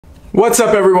What's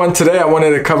up everyone? Today I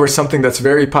wanted to cover something that's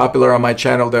very popular on my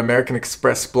channel, the American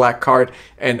Express Black Card,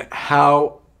 and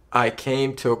how I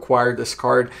came to acquire this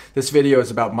card. This video is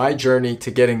about my journey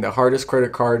to getting the hardest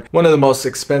credit card, one of the most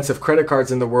expensive credit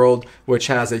cards in the world, which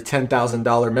has a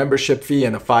 $10,000 membership fee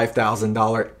and a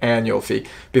 $5,000 annual fee.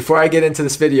 Before I get into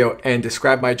this video and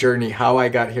describe my journey, how I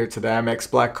got here to the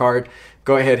Amex Black Card,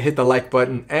 go ahead, hit the like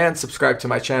button and subscribe to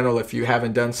my channel if you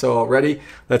haven't done so already.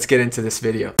 Let's get into this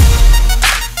video.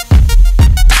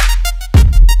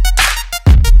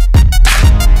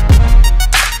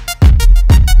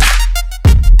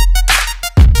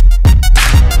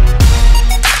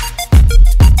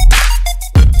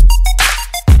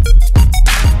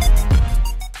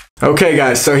 Okay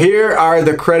guys, so here are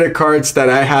the credit cards that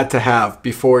I had to have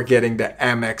before getting the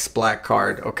Amex Black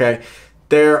Card, okay?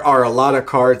 There are a lot of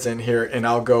cards in here and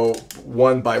I'll go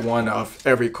one by one of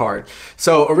every card.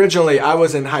 So originally I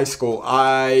was in high school.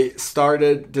 I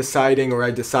decided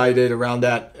around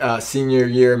that senior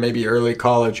year, maybe early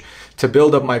college, to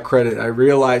build up my credit. I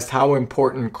realized how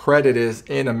important credit is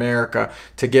in America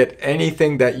to get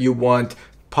anything that you want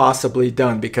possibly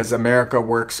done, because America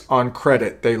works on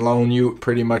credit. They loan you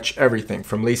pretty much everything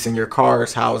from leasing your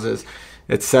cars, houses,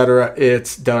 etc.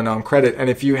 It's done on credit. And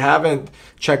if you haven't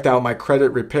checked out my credit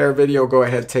repair video, go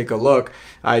ahead, take a look.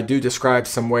 I do describe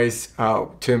some ways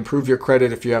to improve your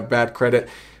credit if you have bad credit.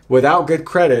 Without good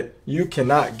credit, you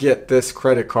cannot get this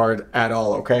credit card at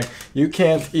all, okay? You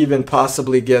can't even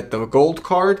possibly get the gold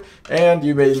card, and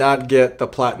you may not get the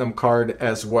platinum card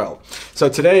as well. So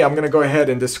today I'm gonna go ahead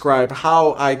and describe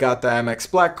how I got the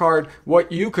Amex Black Card, what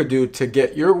you could do to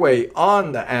get your way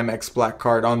on the Amex Black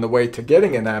Card, on the way to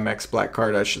getting an Amex Black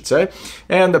Card, I should say,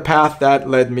 and the path that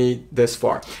led me this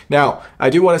far. Now, I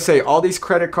do wanna say all these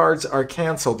credit cards are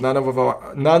canceled. None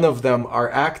of them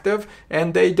are active,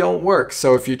 and they don't work.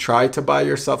 So if you try to buy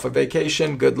yourself a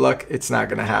vacation, good luck, it's not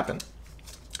gonna happen.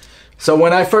 So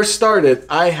when I first started,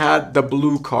 I had the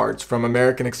blue cards from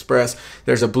American Express.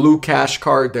 There's a blue cash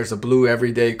card, there's a blue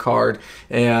everyday card,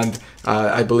 and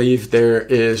I believe there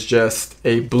is just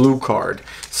a blue card.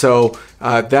 So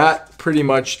that pretty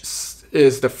much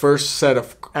is the first set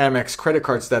of Amex credit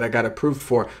cards that I got approved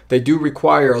for. They do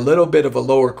require a little bit of a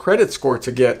lower credit score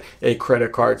to get a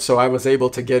credit card, so I was able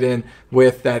to get in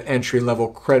with that entry-level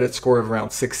credit score of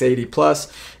around 680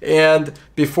 plus. And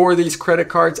before these credit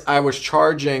cards, I was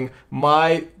charging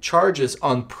my charges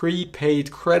on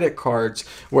prepaid credit cards,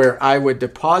 where I would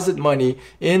deposit money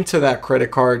into that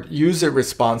credit card, use it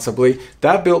responsibly.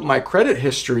 That built my credit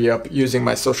history up using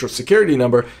my social security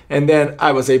number, and then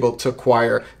I was able to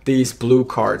acquire these blue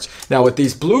cards. Now with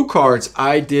these blue cards,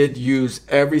 I did use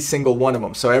every single one of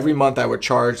them. So every month I would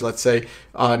charge, let's say,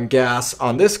 on gas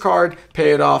on this card,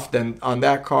 pay it off, then on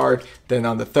that card, then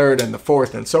on the third and the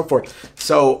fourth, and so forth.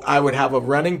 So I would have a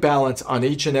running balance on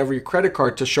each and every credit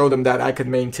card to show them that I could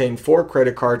maintain 4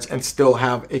 credit cards and still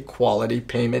have a quality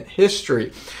payment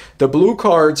history. The blue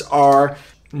cards are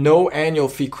no annual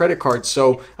fee credit cards,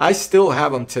 so I still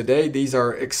have them today. These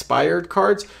are expired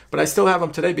cards, but I still have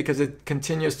them today because it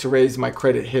continues to raise my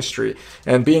credit history.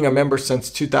 And being a member since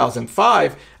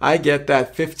 2005, I get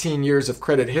that 15 years of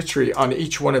credit history on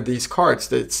each one of these cards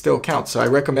that still counts. So I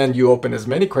recommend you open as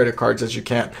many credit cards as you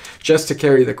can just to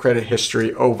carry the credit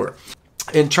history over.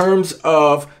 In terms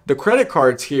of the credit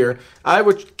cards here, I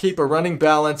would keep a running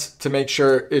balance to make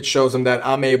sure it shows them that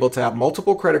I'm able to have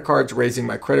multiple credit cards, raising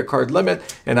my credit card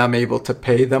limit, and I'm able to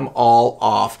pay them all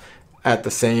off at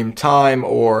the same time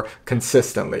or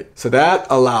consistently. So that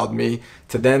allowed me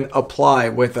to then apply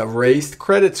with a raised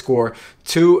credit score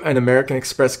to an American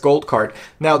Express Gold Card.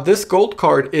 Now this Gold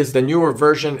Card is the newer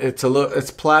version.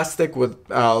 It's plastic with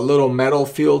a little metal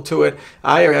feel to it.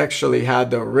 I actually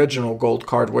had the original Gold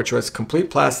Card, which was complete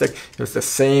plastic. It was the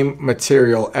same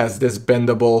material as this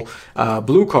bendable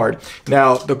blue card.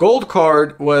 Now the Gold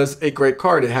Card was a great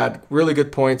card. It had really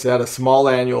good points. It had a small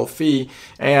annual fee,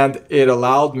 and it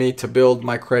allowed me to build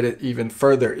my credit even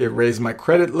further. It raised my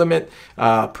credit limit.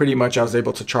 Pretty much I was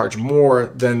able to charge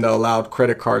more than the allowed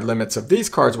credit card limits of these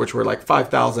cards, which were like $5,000,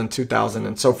 $2,000,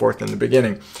 and so forth in the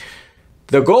beginning.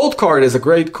 The Gold Card is a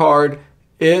great card.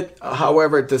 It,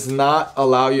 however, does not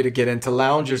allow you to get into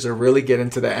lounges or really get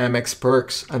into the Amex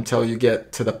perks until you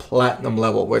get to the platinum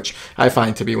level, which I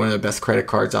find to be one of the best credit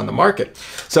cards on the market.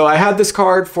 So I had this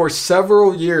card for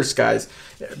several years, guys.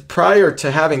 Prior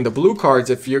to having the blue cards,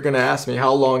 if you're going to ask me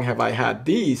how long have I had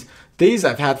these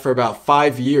I've had for about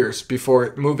 5 years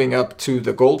before moving up to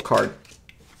the Gold Card.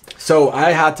 So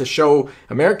I had to show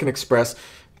American Express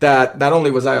that not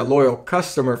only was I a loyal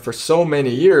customer for so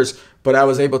many years, but I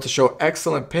was able to show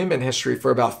excellent payment history for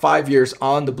about 5 years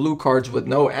on the blue cards with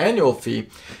no annual fee.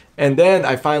 And then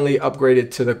I finally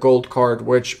upgraded to the gold card,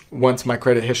 which once my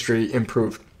credit history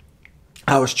improved,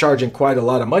 I was charging quite a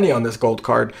lot of money on this gold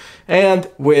card. And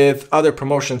with other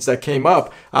promotions that came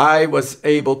up, I was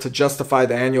able to justify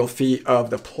the annual fee of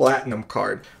the platinum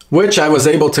card, which I was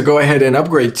able to go ahead and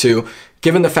upgrade to,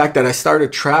 given the fact that I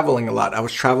started traveling a lot. I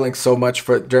was traveling so much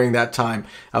during that time.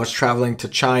 I was traveling to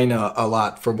China a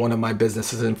lot for one of my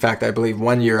businesses. In fact, I believe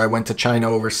one year I went to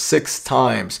China over 6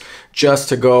 times just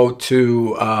to go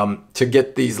to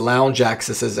get these lounge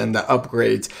accesses and the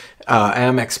upgrades.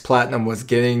 Amex Platinum was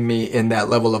getting me in that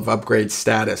level of upgrade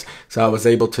status. So I was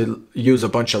able to use a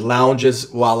bunch of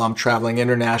lounges while I'm traveling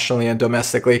internationally and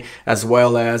domestically, as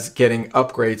well as getting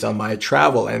upgrades on my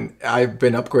travel. And I've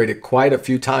been upgraded quite a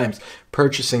few times,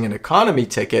 purchasing an economy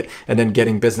ticket and then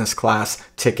getting business class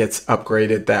tickets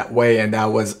upgraded that way. And that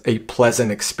was a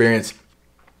pleasant experience.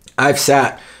 I've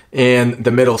sat in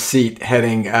the middle seat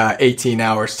heading 18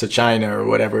 hours to China or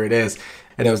whatever it is,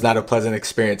 and it was not a pleasant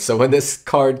experience. So when this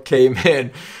card came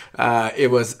in,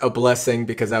 it was a blessing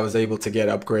because I was able to get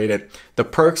upgraded. The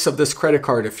perks of this credit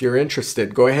card, if you're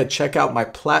interested, go ahead, check out my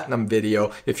platinum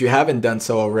video. If you haven't done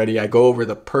so already, I go over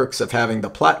the perks of having the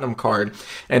platinum card.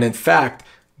 And in fact,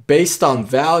 based on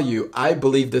value, I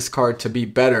believe this card to be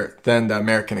better than the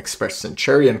American Express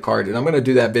Centurion card. And I'm going to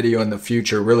do that video in the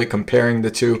future, really comparing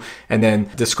the two and then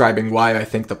describing why I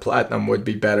think the Platinum would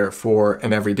be better for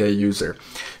an everyday user.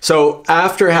 So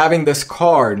after having this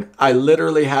card, I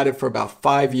literally had it for about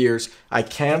 5 years. I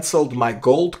canceled my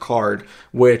gold card,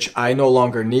 which I no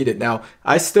longer needed. Now,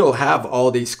 I still have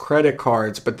all these credit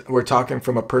cards, but we're talking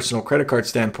from a personal credit card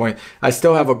standpoint. I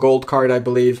still have a gold card, I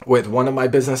believe, with one of my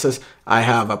businesses. I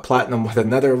have a platinum with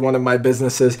another one of my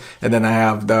businesses, and then I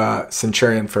have the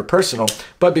Centurion for personal.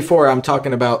 But before, I'm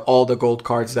talking about all the gold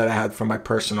cards that I had for my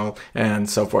personal and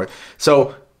so forth.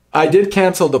 So I did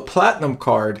cancel the platinum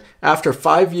card after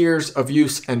 5 years of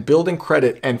use and building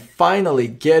credit and finally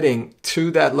getting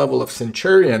to that level of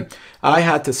Centurion. I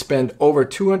had to spend over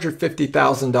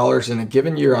 $250,000 in a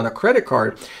given year on a credit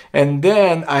card, and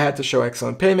then I had to show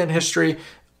excellent payment history.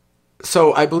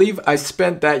 So I believe I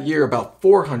spent that year about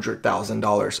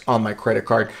 $400,000 on my credit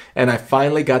card, and I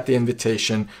finally got the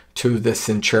invitation to the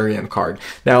Centurion card.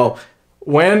 Now,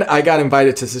 when I got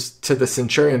invited to the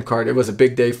Centurion card, it was a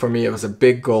big day for me. It was a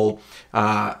big goal.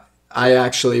 I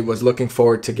actually was looking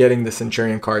forward to getting the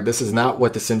Centurion card. This is not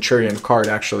what the Centurion card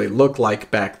actually looked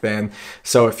like back then.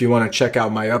 So if you want to check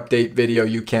out my update video,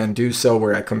 you can do so,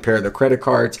 where I compare the credit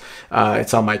cards.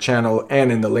 It's on my channel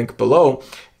and in the link below.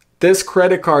 This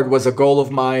credit card was a goal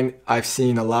of mine. I've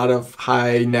seen a lot of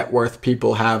high net worth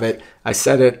people have it. I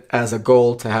set it as a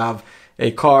goal to have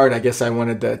a card. I guess I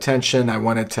wanted the attention. I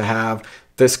wanted to have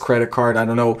this credit card. I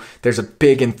don't know. There's a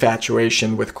big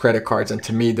infatuation with credit cards, and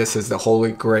to me, this is the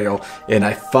holy grail. And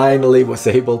I finally was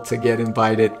able to get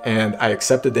invited, and I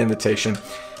accepted the invitation.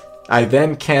 I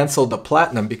then canceled the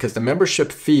platinum because the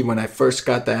membership fee when I first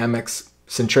got the Amex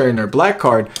Centurion or Black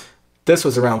card, this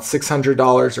was around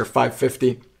 $600 or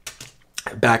 $550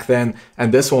 back then,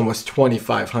 and this one was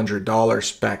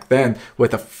 $2,500 back then,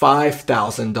 with a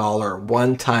 $5,000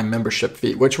 one-time membership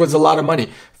fee, which was a lot of money.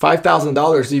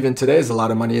 $5,000 even today is a lot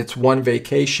of money. It's one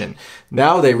vacation.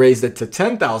 Now they raised it to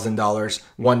 $10,000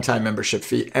 one-time membership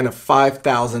fee and a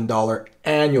 $5,000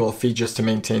 annual fee just to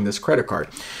maintain this credit card.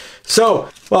 So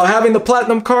while having the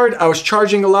platinum card, I was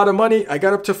charging a lot of money. I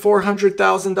got up to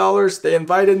 $400,000. They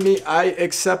invited me. I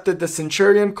accepted the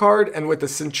Centurion card, and with the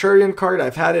Centurion card,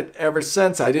 I've had it ever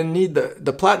since. I didn't need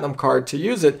the platinum card to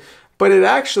use it, but it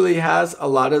actually has a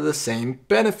lot of the same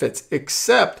benefits,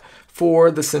 except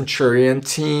for the Centurion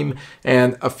team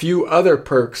and a few other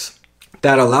perks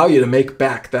that allow you to make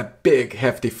back that big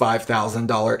hefty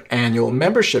 $5,000 annual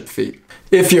membership fee.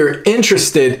 If you're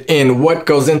interested in what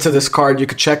goes into this card, you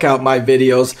could check out my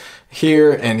videos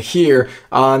here and here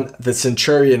on the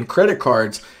Centurion credit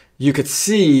cards. You could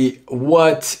see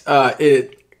what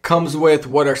it comes with,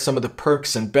 what are some of the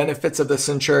perks and benefits of the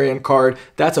Centurion card.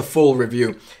 That's a full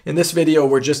review. In this video,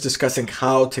 we're just discussing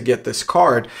how to get this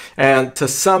card. And to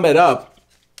sum it up,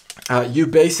 you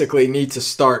basically need to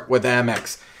start with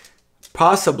Amex,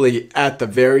 possibly at the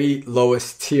very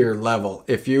lowest tier level.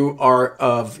 If you are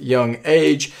of young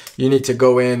age, you need to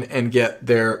go in and get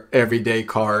their everyday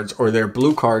cards or their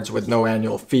blue cards with no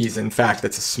annual fees. In fact,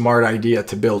 it's a smart idea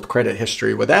to build credit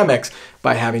history with Amex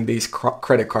by having these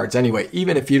credit cards anyway,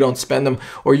 even if you don't spend them,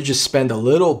 or you just spend a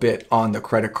little bit on the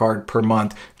credit card per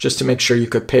month just to make sure you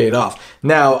could pay it off.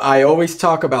 Now, I always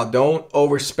talk about don't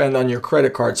overspend on your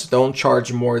credit cards. Don't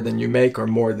charge more than you make or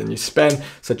more than you spend.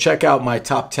 So check out my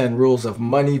top 10 rules rules of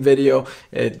money video.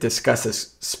 It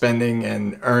discusses spending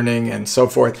and earning and so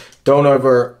forth. Don't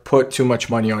ever put too much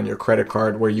money on your credit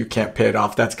card where you can't pay it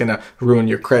off. That's going to ruin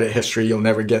your credit history. You'll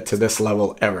never get to this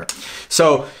level ever.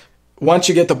 So once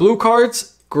you get the blue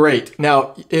cards, great.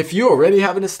 Now, if you already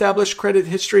have an established credit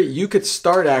history, you could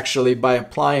start actually by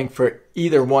applying for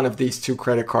either one of these two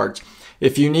credit cards.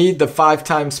 If you need the 5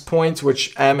 times points,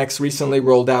 which Amex recently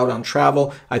rolled out on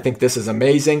travel, I think this is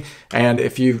amazing. And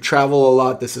if you travel a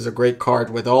lot, this is a great card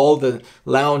with all the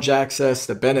lounge access,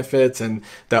 the benefits, and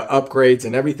the upgrades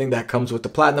and everything that comes with the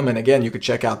Platinum. And again, you could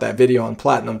check out that video on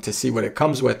Platinum to see what it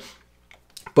comes with.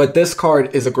 But this card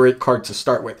is a great card to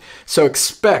start with. So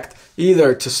expect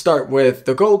either to start with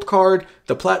the gold card,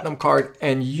 the platinum card,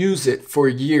 and use it for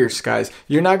years, guys.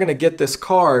 You're not going to get this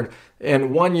card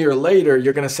and 1 year later,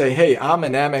 you're going to say, hey, I'm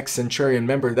an Amex Centurion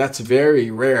member. That's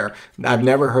very rare. I've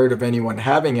never heard of anyone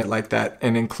having it like that,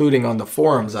 and including on the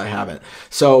forums, I haven't.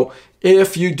 So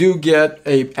if you do get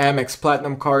a Amex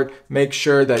Platinum card, make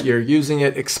sure that you're using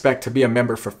it. Expect to be a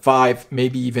member for 5,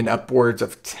 maybe even upwards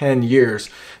of 10 years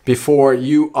before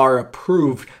you are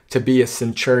approved to be a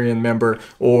Centurion member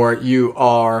or you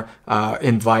are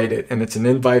invited. And it's an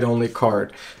invite-only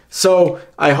card. So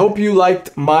I hope you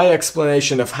liked my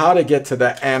explanation of how to get to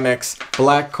the Amex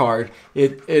Black Card.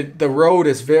 The road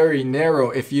is very narrow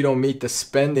if you don't meet the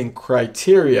spending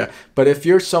criteria. But if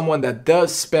you're someone that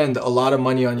does spend a lot of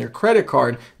money on your credit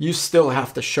card, you still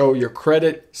have to show your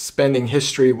credit spending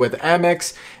history with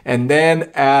Amex. And then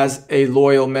as a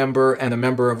loyal member and a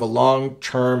member of a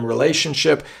long-term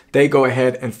relationship, they go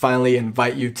ahead and finally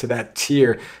invite you to that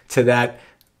tier, to that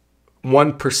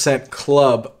 1%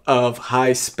 club of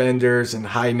high spenders and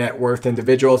high net worth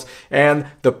individuals, and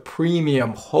the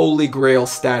premium holy grail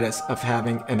status of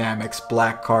having an Amex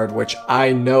Black Card, which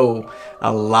I know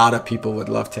a lot of people would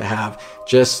love to have,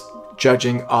 just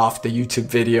judging off the YouTube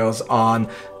videos on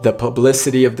the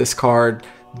publicity of this card,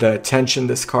 the attention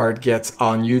this card gets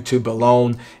on YouTube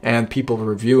alone, and people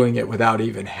reviewing it without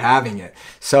even having it.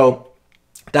 So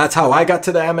that's how I got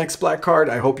to the Amex Black Card.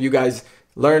 I hope you guys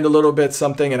learned a little bit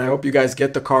something, and I hope you guys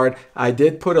get the card. I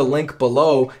did put a link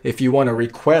below if you want to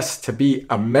request to be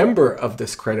a member of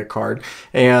this credit card,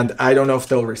 and I don't know if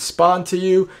they'll respond to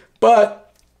you,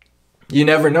 but you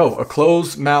never know. A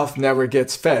closed mouth never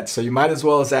gets fed, so you might as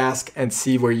well as ask and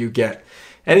see where you get.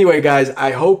 Anyway, guys,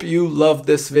 I hope you loved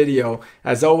this video.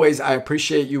 As always, I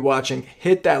appreciate you watching.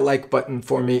 Hit that like button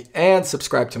for me and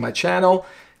subscribe to my channel.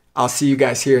 I'll see you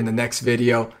guys here in the next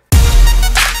video.